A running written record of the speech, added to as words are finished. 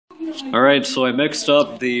Alright, so I mixed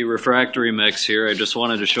up the refractory mix here. I just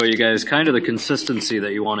wanted to show you guys kind of the consistency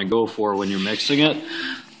that you want to go for when you're mixing it.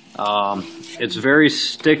 It's very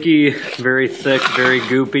sticky, very thick, very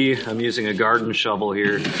goopy. I'm using a garden shovel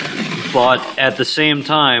here. But at the same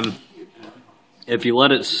time, if you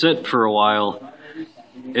let it sit for a while,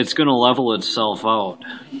 it's going to level itself out.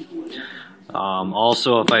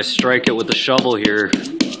 Also, if I strike it with the shovel here,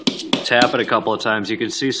 tap it a couple of times, you can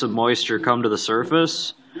see some moisture come to the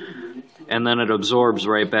surface, and then it absorbs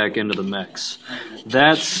right back into the mix.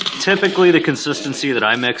 That's typically the consistency that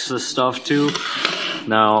I mix this stuff to.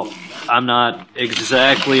 Now, I'm not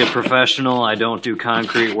exactly a professional. I don't do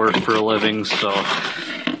concrete work for a living, so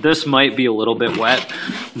this might be a little bit wet,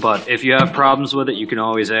 but if you have problems with it, you can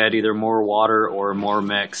always add either more water or more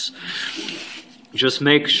mix. Just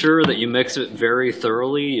make sure that you mix it very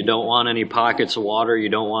thoroughly. You don't want any pockets of water. You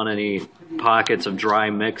don't want any pockets of dry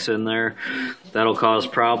mix in there. That'll cause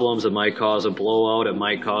problems. It might cause a blowout. It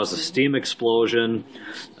might cause a steam explosion.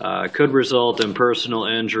 Could result in personal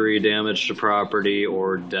injury, damage to property,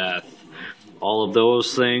 or death. All of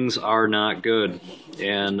those things are not good,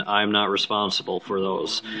 and I'm not responsible for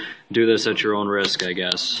those. Do this at your own risk, I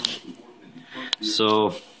guess.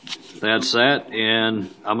 So that's that,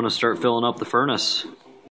 and I'm going to start filling up the furnace.